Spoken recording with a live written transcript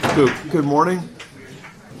Good morning.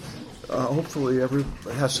 Hopefully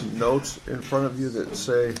everybody has some notes in front of you that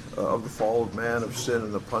say of the fall of man, of sin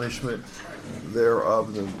and the punishment thereof.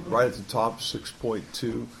 And then right at the top,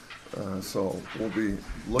 6.2. So we'll be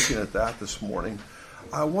looking at that this morning.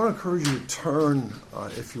 I want to encourage you to turn,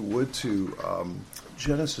 if you would, to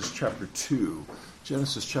Genesis chapter 2.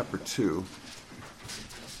 Genesis chapter 2.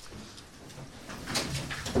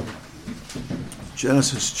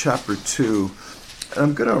 Genesis chapter 2. And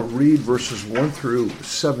I'm going to read verses 1 through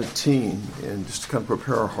 17, and just to kind of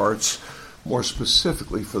prepare our hearts more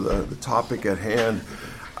specifically for the topic at hand.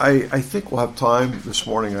 I think we'll have time this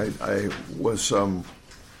morning. I was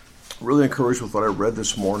really encouraged with what I read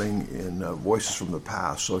this morning in Voices from the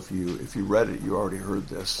Past. So if you read it, you already heard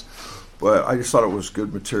this. But I just thought it was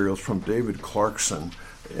good materials from David Clarkson.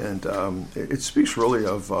 And it speaks really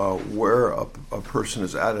of where a person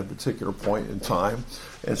is at a particular point in time.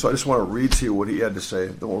 And so I just want to read to you what he had to say.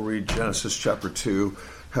 Then we'll read Genesis chapter 2,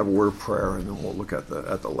 have a word of prayer, and then we'll look at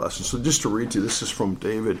the lesson. So just to read to you, this is from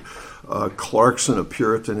David Clarkson, a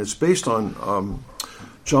Puritan. It's based on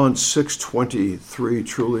John 6:23.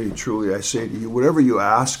 Truly, truly, I say to you, whatever you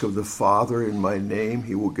ask of the Father in my name,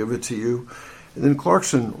 he will give it to you. And then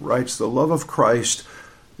Clarkson writes, the love of Christ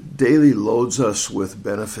daily loads us with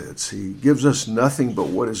benefits. He gives us nothing but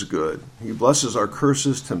what is good. He blesses our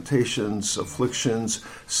curses, temptations, afflictions,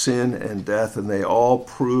 sin, and death, and they all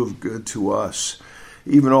prove good to us.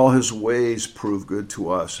 Even all his ways prove good to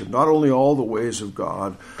us. And not only all the ways of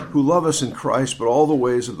God who love us in Christ, but all the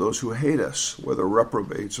ways of those who hate us, whether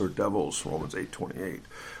reprobates or devils, Romans 8:28.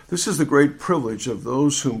 This is the great privilege of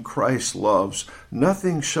those whom Christ loves.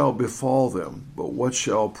 Nothing shall befall them, but what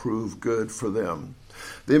shall prove good for them.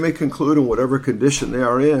 They may conclude in whatever condition they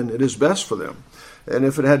are in, it is best for them. And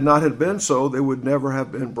if it had not had been so, they would never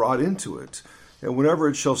have been brought into it. And whenever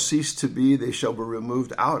it shall cease to be, they shall be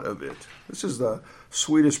removed out of it. This is the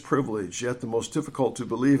sweetest privilege, yet the most difficult to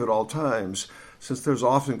believe at all times, since there's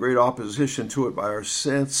often great opposition to it by our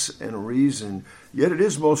sense and reason. Yet it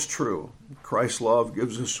is most true. Christ's love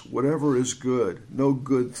gives us whatever is good. No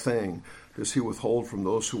good thing does he withhold from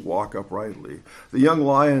those who walk uprightly. The young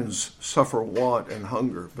lions suffer want and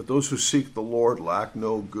hunger, but those who seek the Lord lack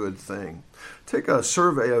no good thing. Take a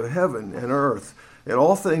survey of heaven and earth, and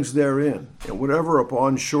all things therein, and whatever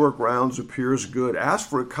upon sure grounds appears good, ask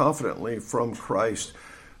for it confidently from Christ,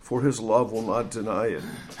 for his love will not deny it.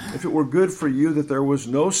 If it were good for you that there was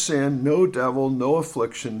no sin, no devil, no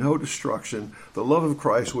affliction, no destruction, the love of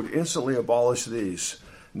Christ would instantly abolish these.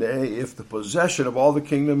 Nay, if the possession of all the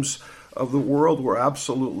kingdoms of the world were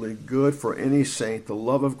absolutely good for any saint, the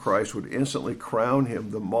love of Christ would instantly crown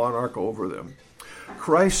him the monarch over them.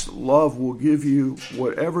 Christ's love will give you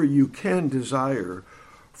whatever you can desire,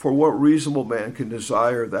 for what reasonable man can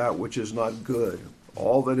desire that which is not good?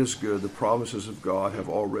 All that is good, the promises of God have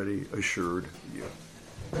already assured you.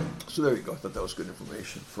 So there you go. I thought that was good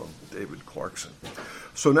information from David Clarkson.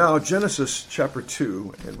 So now Genesis chapter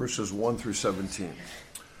 2 and verses 1 through 17.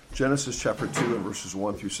 Genesis chapter 2 and verses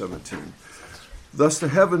 1 through 17. Thus the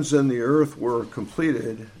heavens and the earth were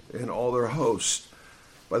completed in all their host.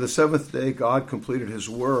 By the seventh day God completed his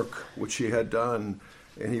work which he had done,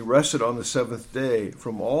 and he rested on the seventh day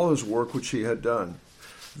from all his work which he had done.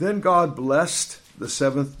 Then God blessed the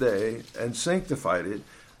seventh day and sanctified it,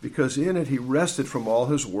 because in it he rested from all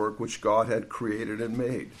his work which God had created and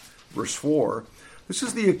made. Verse 4, this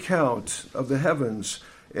is the account of the heavens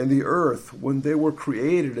and the earth when they were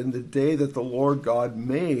created in the day that the Lord God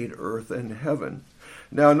made earth and heaven.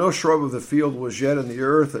 Now no shrub of the field was yet in the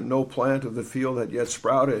earth, and no plant of the field had yet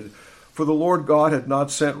sprouted, for the Lord God had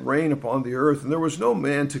not sent rain upon the earth, and there was no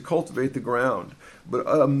man to cultivate the ground. But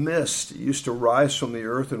a mist used to rise from the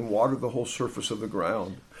earth and water the whole surface of the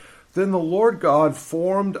ground. Then the Lord God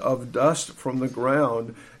formed of dust from the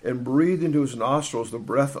ground and breathed into his nostrils the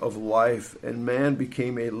breath of life, and man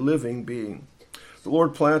became a living being. The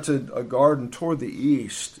Lord planted a garden toward the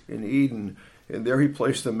east in Eden, and there he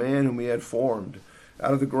placed the man whom he had formed.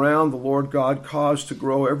 Out of the ground the Lord God caused to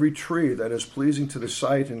grow every tree that is pleasing to the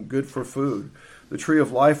sight and good for food, the tree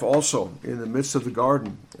of life also in the midst of the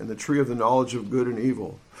garden, and the tree of the knowledge of good and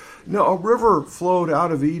evil. Now a river flowed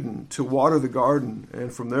out of Eden to water the garden,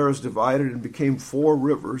 and from there is divided and became 4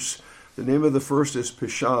 rivers. The name of the first is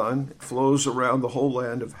Pishon. It flows around the whole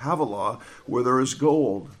land of Havilah, where there is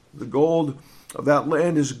gold. The gold of that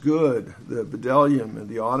land is good. The bdellium and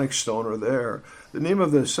the onyx stone are there. The name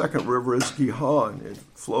of the second river is Gihon. It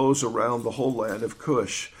flows around the whole land of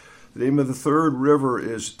Cush. The name of the third river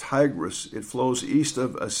is Tigris. It flows east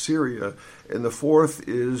of Assyria, and the fourth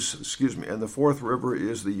river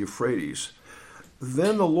is the Euphrates.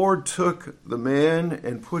 Then the Lord took the man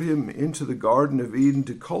and put him into the Garden of Eden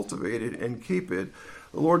to cultivate it and keep it.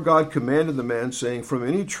 The Lord God commanded the man, saying, From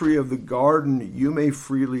any tree of the garden you may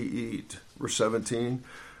freely eat. Verse 17,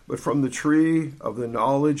 But from the tree of the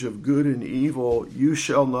knowledge of good and evil you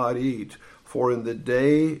shall not eat, for in the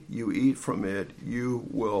day you eat from it you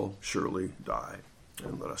will surely die.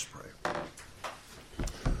 And let us pray.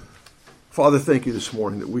 Father, thank you this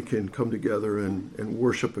morning that we can come together and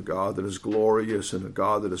worship a God that is glorious and a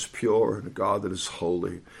God that is pure and a God that is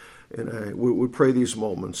holy. And we pray these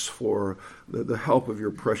moments for the help of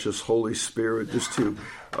your precious Holy Spirit just to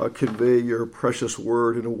convey your precious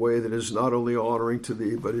word in a way that is not only honoring to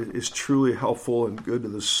thee, but it is truly helpful and good to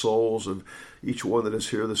the souls of each one that is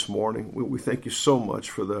here this morning. We thank you so much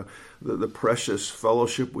for the precious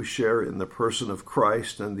fellowship we share in the person of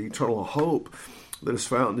Christ and the eternal hope that is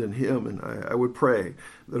found in him. And I would pray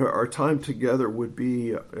that our time together would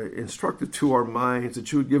be instructive to our minds,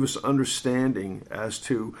 that you would give us understanding as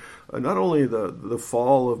to not only the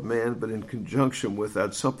fall of man, but in conjunction with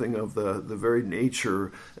that, something of the very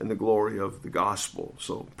nature and the glory of the gospel.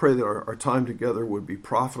 So pray that our time together would be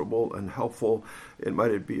profitable and helpful, and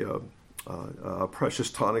might it be a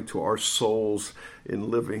precious tonic to our souls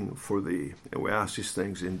in living for thee. And we ask these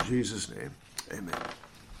things in Jesus' name. Amen.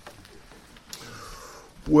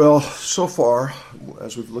 Well, so far,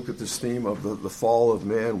 as we've looked at this theme of the fall of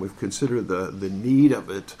man, we've considered the need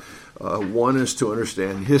of it. One is to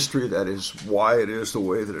understand history, that is why it is the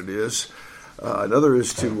way that it is. Another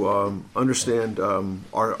is to understand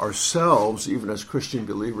ourselves, even as Christian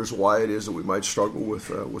believers, why it is that we might struggle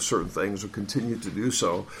with certain things or continue to do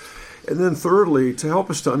so. And then thirdly, to help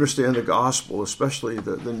us to understand the gospel, especially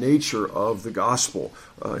the nature of the gospel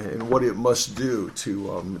and what it must do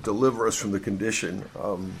to deliver us from the condition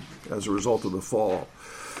as a result of the fall.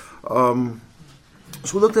 So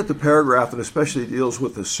we looked at the paragraph that especially deals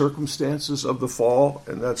with the circumstances of the fall,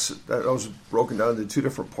 and that was broken down into two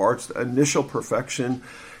different parts: initial perfection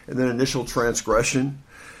and then initial transgression.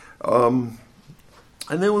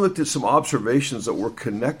 And then we looked at some observations that were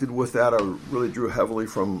connected with that. I really drew heavily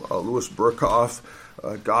from Louis Berkhoff.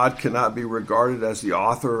 God cannot be regarded as the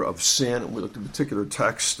author of sin. We looked at a particular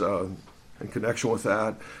text in connection with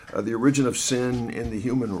that. The origin of sin in the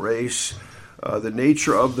human race. The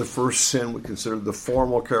nature of the first sin, we considered the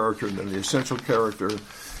formal character and then the essential character.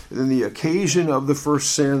 And then the occasion of the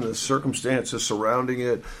first sin, the circumstances surrounding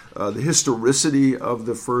it, the historicity of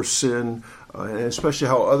the first sin, and especially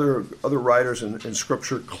how other writers in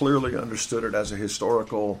Scripture clearly understood it as a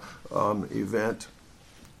historical event.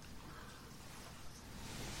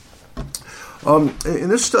 In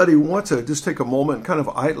this study, we want to just take a moment and kind of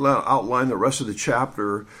outline the rest of the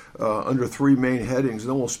chapter under three main headings, and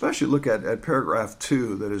then we'll especially look at paragraph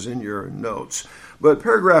 2 that is in your notes. But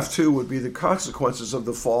paragraph 2 would be the consequences of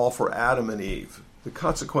the fall for Adam and Eve. The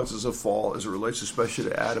consequences of fall as it relates especially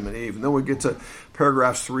to Adam and Eve. And then we get to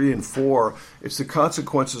paragraphs 3 and 4. It's the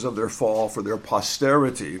consequences of their fall for their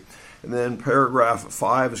posterity. And then paragraph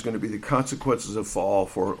 5 is going to be the consequences of the fall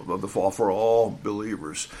for all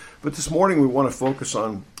believers. But this morning we want to focus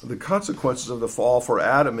on the consequences of the fall for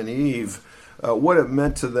Adam and Eve, what it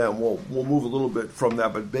meant to them. We'll move a little bit from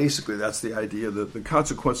that, but basically that's the idea, that the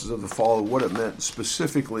consequences of the fall, what it meant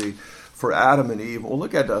specifically for Adam and Eve. We'll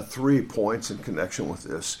look at 3 points in connection with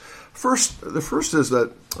this. The first is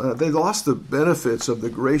that they lost the benefits of the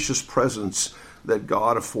gracious presence that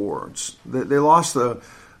God affords. They lost the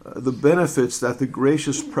benefits that the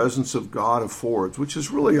gracious presence of God affords, which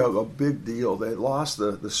is really a big deal. They lost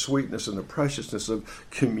the sweetness and the preciousness of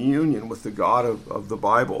communion with the God of the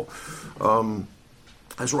Bible.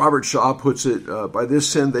 As Robert Shaw puts it, by this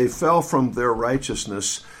sin they fell from their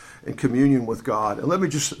righteousness in communion with God. And let me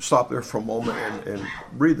just stop there for a moment and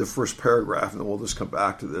read the first paragraph, and then we'll just come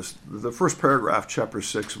back to this. The first paragraph, chapter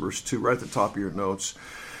 6, verse 2, right at the top of your notes.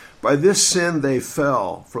 By this sin they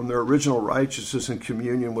fell from their original righteousness and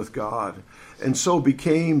communion with God, and so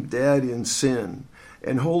became dead in sin,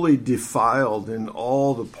 and wholly defiled in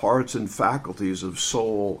all the parts and faculties of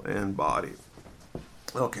soul and body.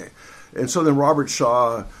 Okay, and so then Robert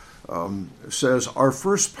Shaw says, our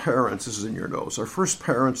first parents, this is in your notes, our first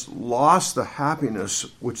parents lost the happiness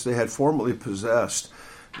which they had formerly possessed.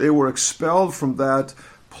 They were expelled from that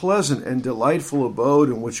pleasant and delightful abode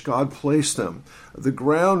in which God placed them. The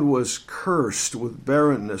ground was cursed with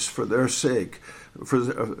barrenness for their sake.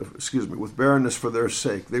 With barrenness for their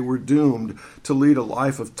sake. They were doomed to lead a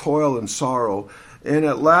life of toil and sorrow, and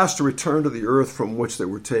at last to return to the earth from which they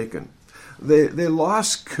were taken. They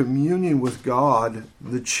lost communion with God,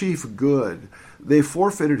 the chief good. They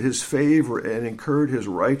forfeited his favor and incurred his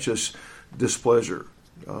righteous displeasure.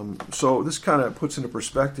 So this kind of puts into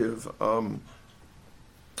perspective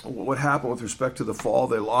what happened with respect to the fall.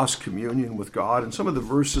 They lost communion with God. And some of the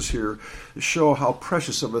verses here show how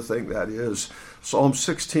precious of a thing that is. Psalm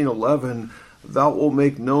 16:11, thou wilt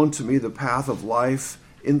make known to me the path of life.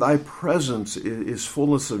 In thy presence is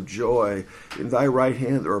fullness of joy. In thy right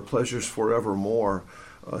hand there are pleasures forevermore.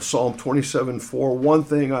 Psalm 27:4, one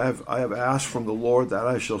thing I have asked from the Lord, that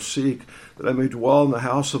I shall seek, that I may dwell in the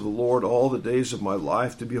house of the Lord all the days of my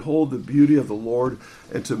life, to behold the beauty of the Lord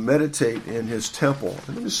and to meditate in his temple.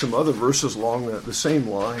 And there's some other verses along the same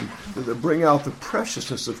line that bring out the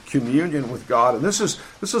preciousness of communion with God. And this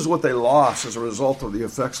is what they lost as a result of the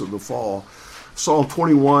effects of the fall. Psalm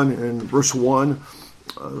 21 and verse 1,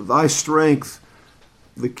 thy strength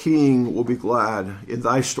the king will be glad.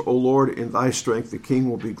 O Lord, in thy strength the king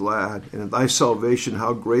will be glad, and in thy salvation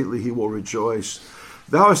how greatly he will rejoice.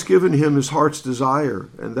 Thou hast given him his heart's desire,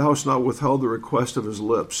 and thou hast not withheld the request of his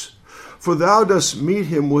lips. For thou dost meet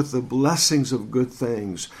him with the blessings of good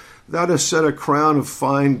things. Thou dost set a crown of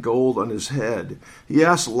fine gold on his head. He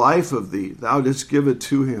asked life of thee. Thou didst give it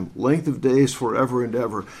to him, length of days forever and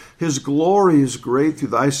ever. His glory is great through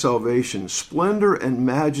thy salvation. Splendor and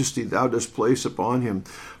majesty thou dost place upon him.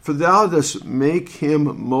 For thou dost make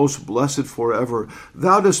him most blessed forever.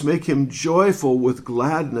 Thou dost make him joyful with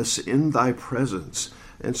gladness in thy presence.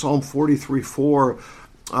 And Psalm 43:4,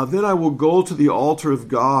 then I will go to the altar of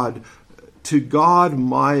God, to God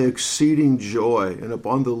my exceeding joy, and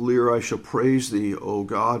upon the lyre I shall praise thee, O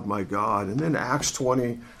God, my God. And then Acts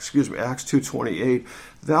 2:28,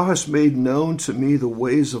 thou hast made known to me the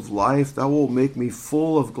ways of life. Thou wilt make me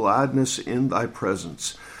full of gladness in thy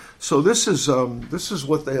presence. So this is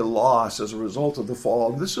what they lost as a result of the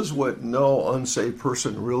fall. This is what no unsaved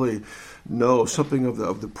person really knows, something of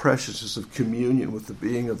the preciousness of communion with the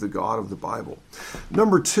being of the God of the Bible.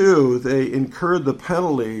 Number two, they incurred the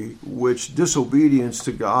penalty which disobedience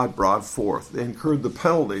to God brought forth. They incurred the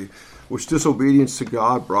penalty which disobedience to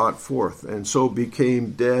God brought forth, and so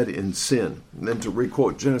became dead in sin. And then to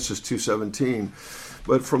requote Genesis 2:17,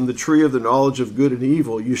 but from the tree of the knowledge of good and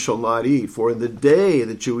evil you shall not eat, for in the day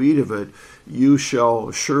that you eat of it, you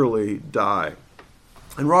shall surely die.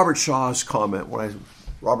 And Robert Shaw's comment,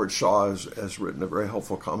 Robert Shaw has written a very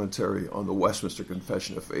helpful commentary on the Westminster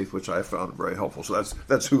Confession of Faith, which I found very helpful. So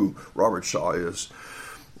that's who Robert Shaw is.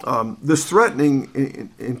 This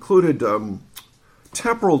threatening included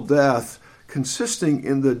temporal death, consisting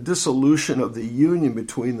in the dissolution of the union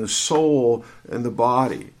between the soul and the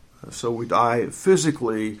body. So we die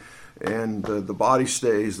physically, and the body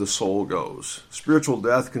stays, the soul goes. Spiritual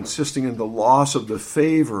death consisting in the loss of the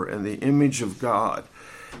favor and the image of God.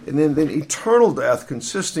 And then eternal death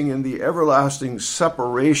consisting in the everlasting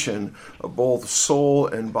separation of both soul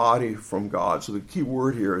and body from God. So the key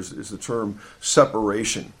word here is the term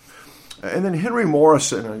separation. And then Henry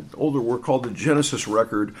Morrison, an older work called the Genesis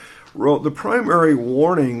Record, wrote, the primary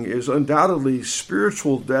warning is undoubtedly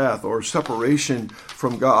spiritual death or separation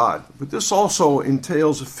from God. But this also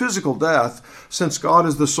entails physical death, since God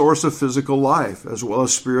is the source of physical life as well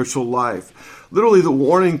as spiritual life. Literally, the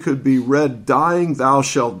warning could be read, dying thou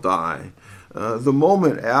shalt die. The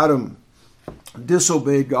moment Adam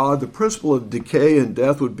disobeyed God, the principle of decay and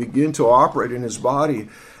death would begin to operate in his body.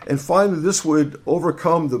 And finally, this would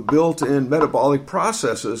overcome the built-in metabolic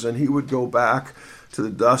processes, and he would go back to the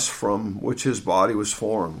dust from which his body was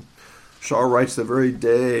formed. Shaw writes, the very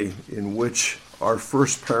day in which our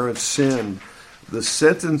first parents sinned, the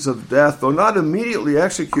sentence of death, though not immediately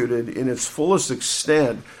executed in its fullest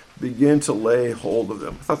extent, began to lay hold of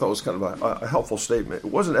them. I thought that was kind of a helpful statement.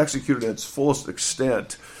 It wasn't executed in its fullest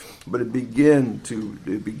extent, but it began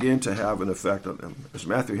to have an effect on them. As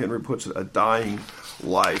Matthew Henry puts it, a dying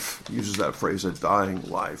life. He uses that phrase, a dying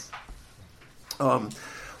life.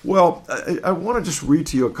 Well, I want to just read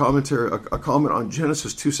to you a comment on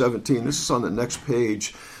Genesis 2:17. This is on the next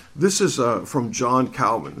page. This is from John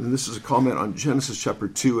Calvin, and this is a comment on Genesis chapter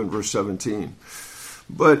 2 and verse 17.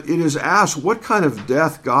 But it is asked what kind of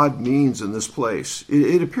death God means in this place.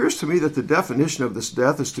 It appears to me that the definition of this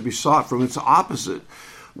death is to be sought from its opposite.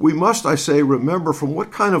 We must, I say, remember from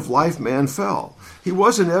what kind of life man fell. He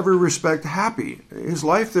was in every respect happy. His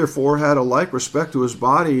life, therefore, had a like respect to his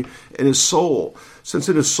body and his soul. Since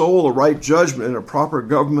in his soul a right judgment and a proper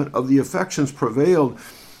government of the affections prevailed,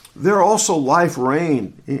 there also life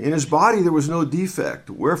reigned. In his body there was no defect,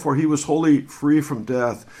 wherefore he was wholly free from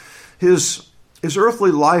death. His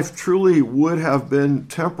earthly life truly would have been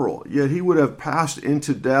temporal, yet he would have passed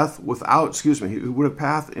into death without, he would have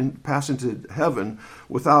passed into heaven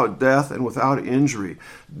without death and without injury.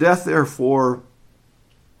 Death, therefore,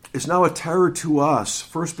 is now a terror to us.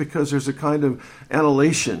 First, because there's a kind of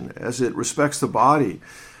annihilation as it respects the body.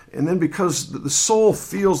 And then because the soul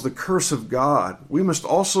feels the curse of God, we must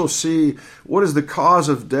also see what is the cause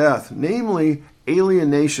of death, namely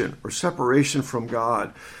alienation or separation from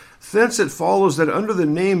God. Thence it follows that under the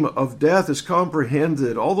name of death is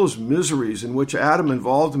comprehended all those miseries in which Adam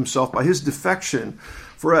involved himself by his defection.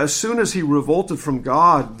 For as soon as he revolted from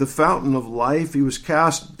God, the fountain of life, he was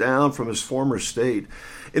cast down from his former state,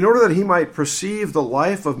 in order that he might perceive the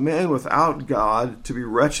life of man without God to be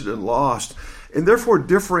wretched and lost, and therefore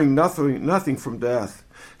differing nothing from death.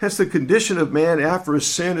 Hence the condition of man after his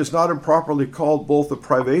sin is not improperly called both the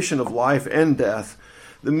privation of life and death.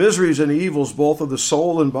 The miseries and evils both of the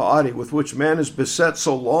soul and body with which man is beset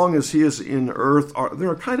so long as he is in earth,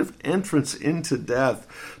 they're a kind of entrance into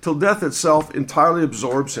death, till death itself entirely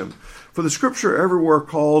absorbs him. For the Scripture everywhere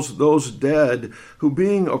calls those dead who,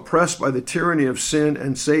 being oppressed by the tyranny of sin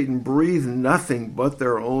and Satan, breathe nothing but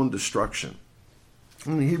their own destruction.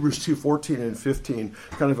 In Hebrews 2:14 and 15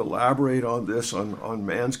 kind of elaborate on this, on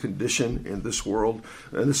man's condition in this world.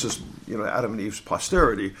 And this is, Adam and Eve's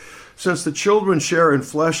posterity. Since the children share in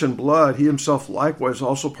flesh and blood, he himself likewise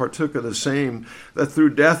also partook of the same, that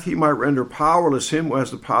through death he might render powerless him who has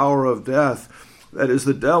the power of death, that is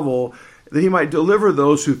the devil, that he might deliver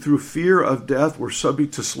those who through fear of death were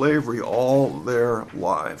subject to slavery all their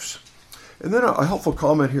lives. And then a helpful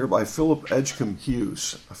comment here by Philip Edgecombe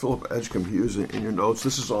Hughes. Philip Edgecombe Hughes in your notes.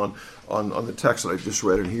 This is on the text that I just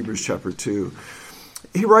read in Hebrews chapter 2.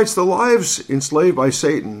 He writes, the lives enslaved by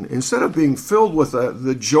Satan, instead of being filled with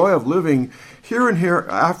the joy of living here and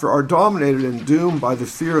hereafter, are dominated and doomed by the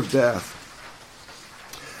fear of death.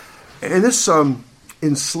 And this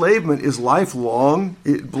enslavement is lifelong.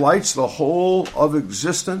 It blights the whole of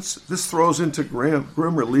existence. This throws into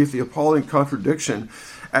grim relief the appalling contradiction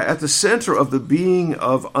at the center of the being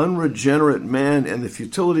of unregenerate man and the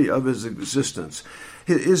futility of his existence.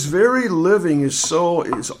 His very living is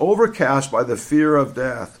overcast by the fear of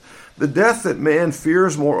death. The death that man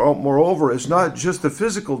fears, moreover, is not just the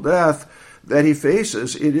physical death that he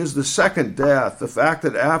faces. It is the second death, the fact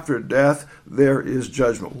that after death there is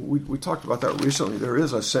judgment. We talked about that recently. There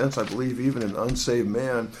is a sense, I believe, even in unsaved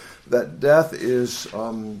man, that death is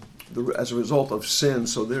as a result of sin.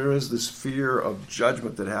 So there is this fear of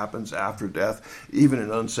judgment that happens after death, even in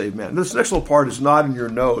unsaved man. This next little part is not in your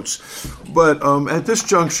notes, but at this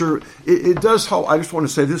juncture, it does help. I just want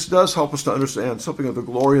to say this does help us to understand something of the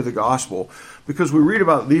glory of the gospel, because we read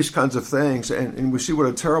about these kinds of things and we see what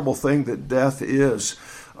a terrible thing that death is.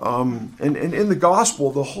 And in the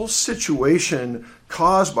gospel, the whole situation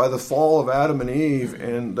caused by the fall of Adam and Eve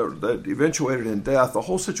and that eventuated in death, the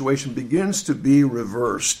whole situation begins to be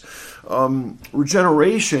reversed.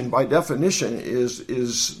 Regeneration, by definition,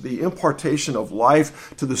 is the impartation of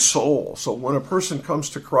life to the soul. So when a person comes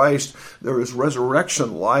to Christ, there is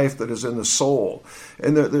resurrection life that is in the soul.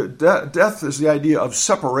 And death is the idea of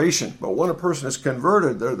separation. But when a person is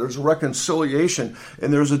converted, there's reconciliation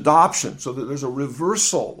and there's adoption. So that there's a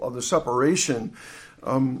reversal of the separation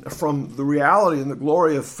from the reality and the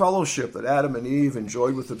glory of fellowship that Adam and Eve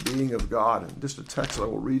enjoyed with the being of God. And just a text I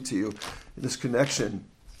will read to you in this connection.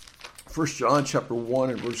 1 John chapter 1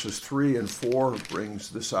 and verses 3 and 4 brings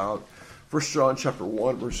this out. 1 John chapter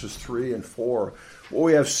 1 verses 3 and 4. What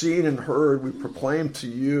we have seen and heard we proclaim to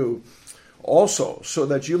you also, so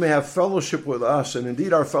that you may have fellowship with us. And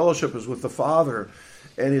indeed our fellowship is with the Father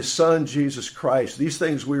and his Son Jesus Christ. These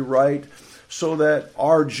things we write so that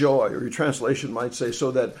our joy, or your translation might say,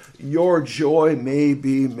 so that your joy may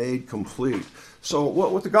be made complete. So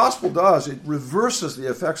what the gospel does, it reverses the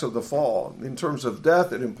effects of the fall. In terms of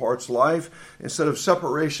death, it imparts life. Instead of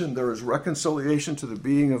separation, there is reconciliation to the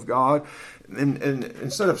being of God. And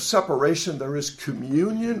instead of separation, there is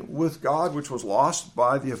communion with God, which was lost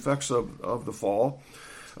by the effects of the fall.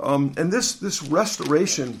 And this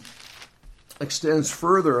restoration extends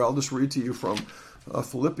further. I'll just read to you from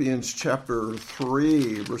Philippians chapter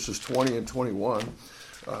 3, verses 20 and 21.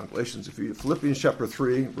 Philippians chapter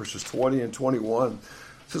 3, verses 20 and 21. It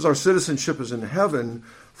says, our citizenship is in heaven,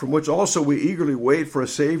 from which also we eagerly wait for a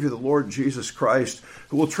Savior, the Lord Jesus Christ,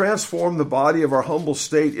 who will transform the body of our humble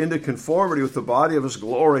state into conformity with the body of his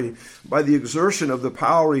glory by the exertion of the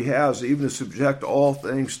power he has, even to subject all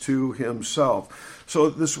things to himself. So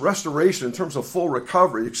this restoration, in terms of full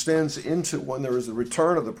recovery, extends into when there is the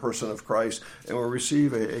return of the person of Christ and we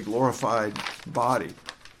receive a glorified body.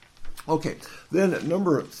 Okay, then at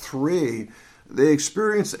number 3, they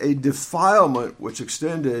experienced a defilement which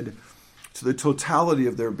extended to the totality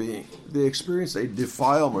of their being. They experienced a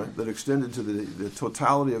defilement that extended to the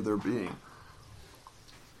totality of their being.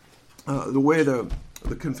 The way the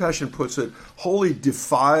The confession puts it, wholly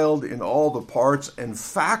defiled in all the parts and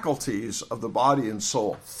faculties of the body and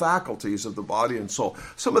soul. Faculties of the body and soul.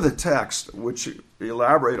 Some of the texts which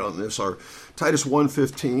elaborate on this are Titus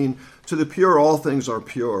 1:15, to the pure all things are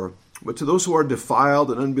pure, but to those who are defiled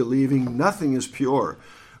and unbelieving nothing is pure.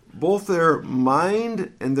 Both their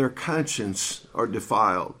mind and their conscience are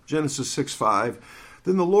defiled. Genesis 6:5.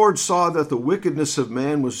 Then the Lord saw that the wickedness of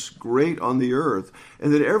man was great on the earth,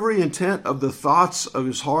 and that every intent of the thoughts of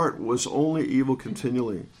his heart was only evil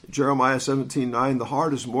continually. Jeremiah 17:9, the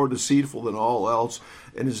heart is more deceitful than all else,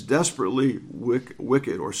 and is desperately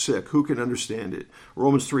wicked or sick. Who can understand it?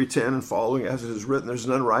 Romans 3:10 and following, as it is written, there's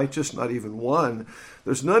none righteous, not even one.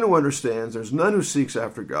 There's none who understands. There's none who seeks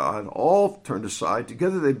after God. All turned aside.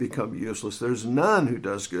 Together they become useless. There's none who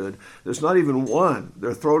does good. There's not even one.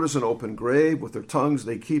 Their throat is an open grave. With their tongues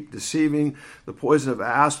they keep deceiving. The poison of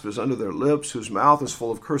asp is under their lips, whose mouth is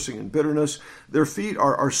full of cursing and bitterness. Their feet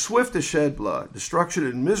are swift to shed blood. Destruction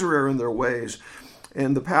and misery are in their ways,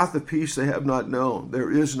 and the path of peace they have not known. There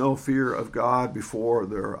is no fear of God before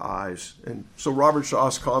their eyes. And so Robert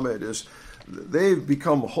Shaw's comment is, they've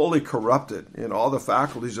become wholly corrupted in all the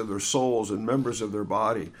faculties of their souls and members of their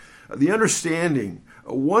body. The understanding,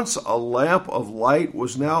 once a lamp of light,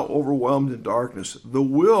 was now overwhelmed in darkness. The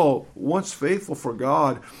will, once faithful for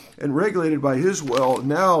God and regulated by his will,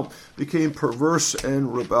 now became perverse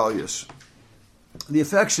and rebellious. The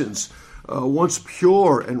affections, once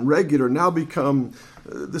pure and regular, now become,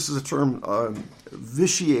 this is a term,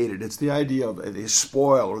 vitiated. It's the idea of they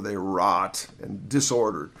spoil or they rot and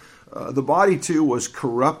disordered. The body, too, was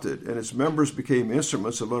corrupted, and its members became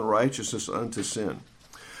instruments of unrighteousness unto sin.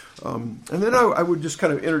 And then I would just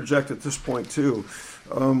kind of interject at this point, too,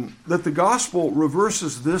 that the gospel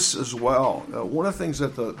reverses this as well. One of the things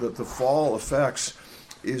that the fall affects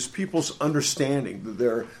is people's understanding,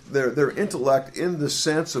 their intellect, in the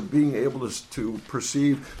sense of being able to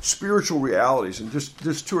perceive spiritual realities. And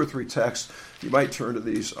just two or three texts, you might turn to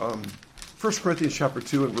these. 1 Corinthians chapter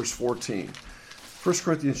 2 and verse 14. 1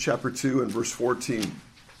 Corinthians chapter 2 and verse 14.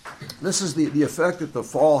 This is the effect that the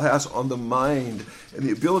fall has on the mind and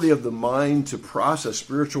the ability of the mind to process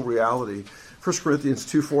spiritual reality. 1 Corinthians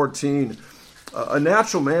 2:14. A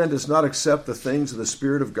natural man does not accept the things of the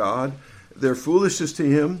Spirit of God. They're foolishness to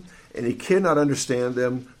him, and he cannot understand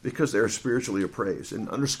them because they are spiritually appraised. And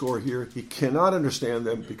underscore here, he cannot understand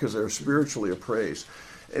them because they are spiritually appraised.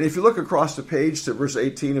 And if you look across the page to verse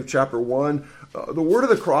 18 of chapter 1, the word of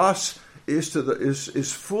the cross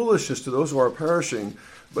is foolishness to those who are perishing,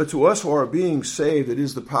 but to us who are being saved, it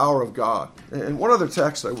is the power of God. And one other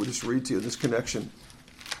text I would just read to you in this connection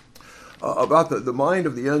about the mind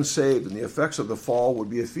of the unsaved and the effects of the fall would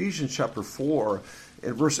be Ephesians chapter 4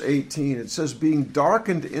 and verse 18. It says, being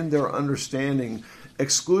darkened in their understanding,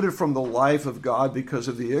 excluded from the life of God because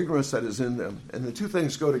of the ignorance that is in them. And the two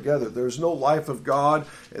things go together. There is no life of God,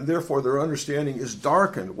 and therefore their understanding is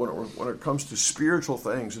darkened when it comes to spiritual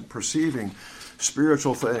things and perceiving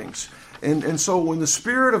spiritual things. And so when the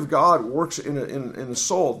Spirit of God works in a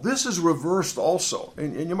soul, this is reversed also.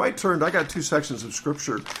 And you might turn, I got two sections of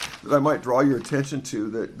Scripture that I might draw your attention to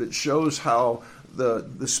that shows how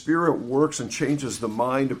the Spirit works and changes the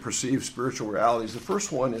mind to perceive spiritual realities. The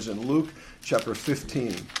first one is in Luke chapter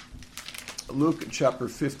 15. Luke chapter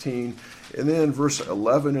 15, and then verse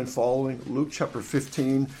 11 and following. Luke chapter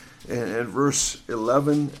 15 and verse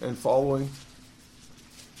 11 and following.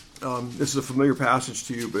 This is a familiar passage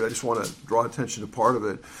to you, but I just want to draw attention to part of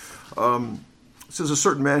it. It says, a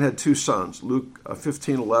certain man had two sons, Luke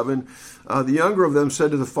 15:11. The younger of them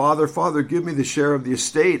said to the father, Father, give me the share of the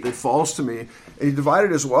estate that falls to me. And he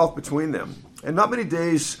divided his wealth between them. And not many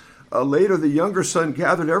days later, the younger son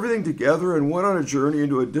gathered everything together and went on a journey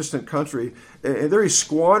into a distant country. And there he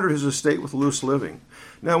squandered his estate with loose living.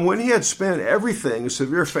 Now, when he had spent everything, a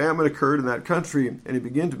severe famine occurred in that country, and he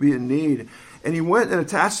began to be in need. And he went and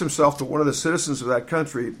attached himself to one of the citizens of that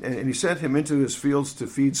country, and he sent him into his fields to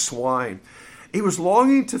feed swine. He was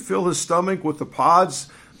longing to fill his stomach with the pods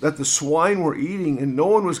that the swine were eating, and no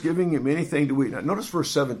one was giving him anything to eat. Now, notice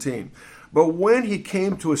verse 17. But when he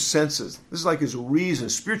came to his senses, this is like his reason,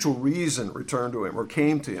 spiritual reason returned to him or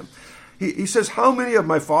came to him. He says, how many of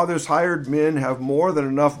my father's hired men have more than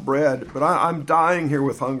enough bread, but I'm dying here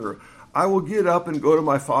with hunger? I will get up and go to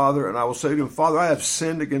my father, and I will say to him, Father, I have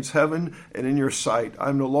sinned against heaven and in your sight. I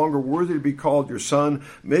am no longer worthy to be called your son.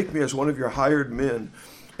 Make me as one of your hired men.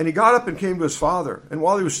 And he got up and came to his father. And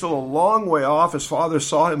while he was still a long way off, his father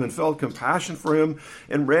saw him and felt compassion for him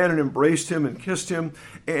and ran and embraced him and kissed him.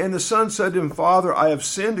 And the son said to him, Father, I have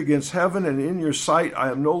sinned against heaven and in your sight.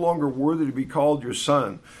 I am no longer worthy to be called your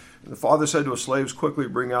son. And the father said to his slaves, quickly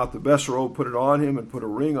bring out the best robe, put it on him, and put a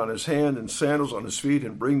ring on his hand and sandals on his feet,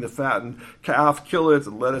 and bring the fattened calf, kill it,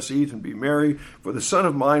 and let us eat and be merry. For the son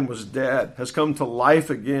of mine was dead, has come to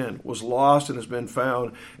life again, was lost and has been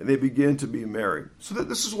found, and they begin to be merry. So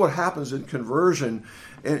this is what happens in conversion.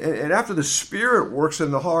 And after the Spirit works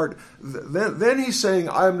in the heart, then he's saying,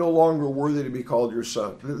 I am no longer worthy to be called your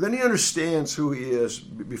son. Then he understands who he is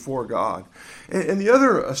before God. And the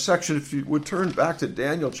other section, if you would turn back to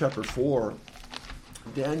Daniel chapter 4,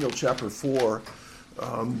 and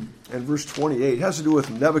verse 28, has to do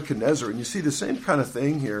with Nebuchadnezzar. And you see the same kind of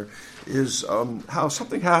thing here is how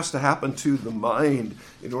something has to happen to the mind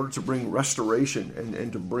in order to bring restoration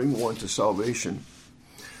and to bring one to salvation.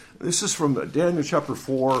 This is from Daniel chapter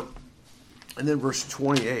 4 and then verse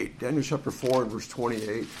 28. Daniel chapter 4 and verse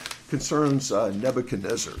 28 concerns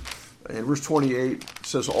Nebuchadnezzar. And verse 28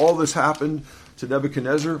 says, all this happened to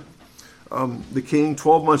Nebuchadnezzar, the king.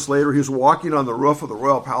 12 months later, he was walking on the roof of the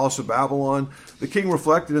royal palace of Babylon. The king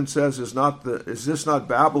reflected and says, is this not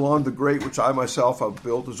Babylon the great, which I myself have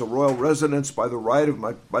built as a royal residence by the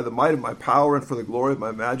might of my power and for the glory of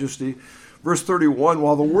my majesty? Verse 31,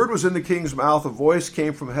 while the word was in the king's mouth, a voice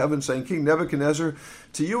came from heaven saying, King Nebuchadnezzar,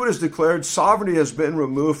 to you it is declared, sovereignty has been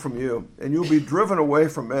removed from you, and you will be driven away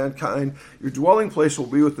from mankind. Your dwelling place will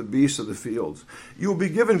be with the beasts of the fields. You will be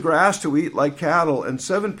given grass to eat like cattle, and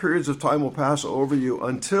 7 periods of time will pass over you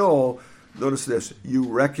until, notice this, you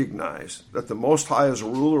recognize that the Most High is a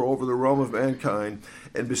ruler over the realm of mankind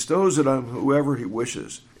and bestows it on whoever he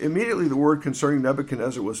wishes. Immediately the word concerning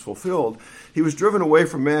Nebuchadnezzar was fulfilled. He was driven away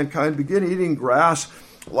from mankind, began eating grass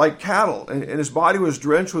like cattle, and his body was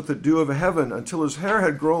drenched with the dew of heaven until his hair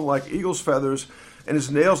had grown like eagle's feathers and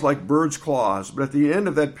his nails like bird's claws. But at the end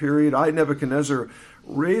of that period, I, Nebuchadnezzar,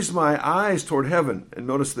 raised my eyes toward heaven, and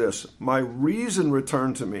notice this, my reason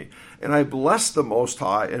returned to me, and I blessed the Most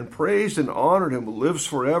High, and praised and honored him who lives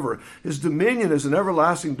forever. His dominion is an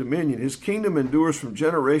everlasting dominion. His kingdom endures from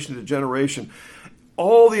generation to generation.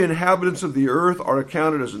 All the inhabitants of the earth are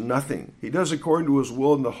accounted as nothing. He does according to his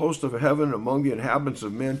will in the host of heaven among the inhabitants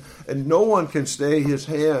of men, and no one can stay his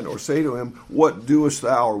hand or say to him, what doest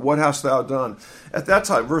thou, or what hast thou done? At that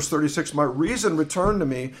time, verse 36, my reason returned to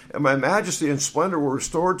me, and my majesty and splendor were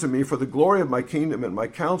restored to me for the glory of my kingdom, and my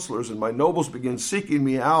counselors and my nobles began seeking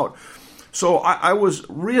me out. So I was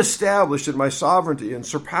reestablished in my sovereignty, and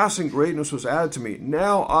surpassing greatness was added to me.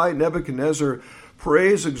 Now I, Nebuchadnezzar,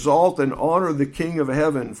 praise, exalt, and honor the King of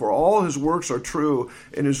heaven, for all his works are true,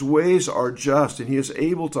 and his ways are just, and he is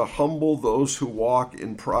able to humble those who walk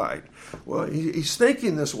in pride. Well, he's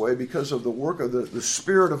thinking this way because of the work of the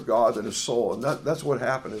Spirit of God in his soul, and that's what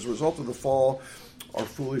happened. As a result of the fall, our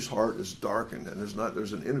foolish heart is darkened, and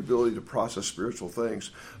there's an inability to process spiritual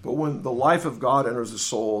things. But when the life of God enters the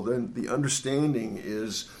soul, then the understanding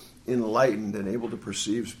is enlightened and able to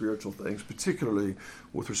perceive spiritual things, particularly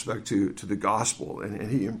with respect to the gospel. And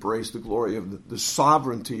he embraced the glory of the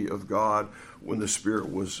sovereignty of God when the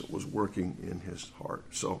Spirit was working in his heart.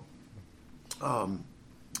 So, all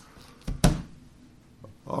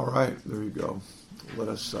right, there you go.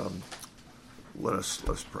 Let's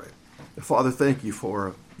pray. Father, thank you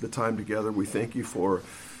for the time together. We thank you for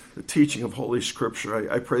the teaching of Holy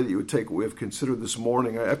Scripture. I pray that you would take what we have considered this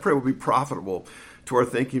morning. I pray it will be profitable to our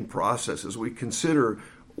thinking process as we consider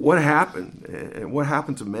what happened and what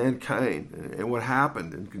happened to mankind and what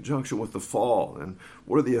happened in conjunction with the fall and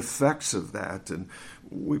what are the effects of that. And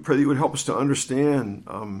we pray that you would help us to understand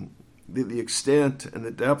the extent and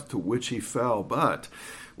the depth to which he fell. But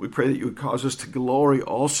we pray that you would cause us to glory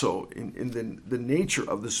also in the nature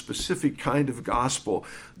of the specific kind of gospel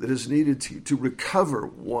that is needed to recover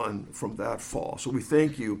one from that fall. So we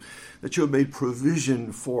thank you that you have made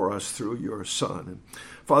provision for us through your Son. And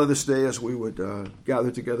Father, this day as we would gather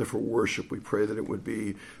together for worship, we pray that it would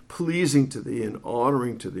be pleasing to thee and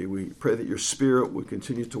honoring to thee. We pray that your Spirit would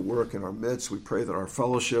continue to work in our midst. We pray that our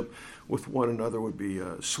fellowship with one another would be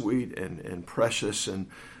sweet and precious. And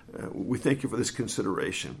we thank you for this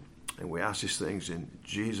consideration. And we ask these things in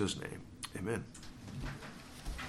Jesus' name. Amen.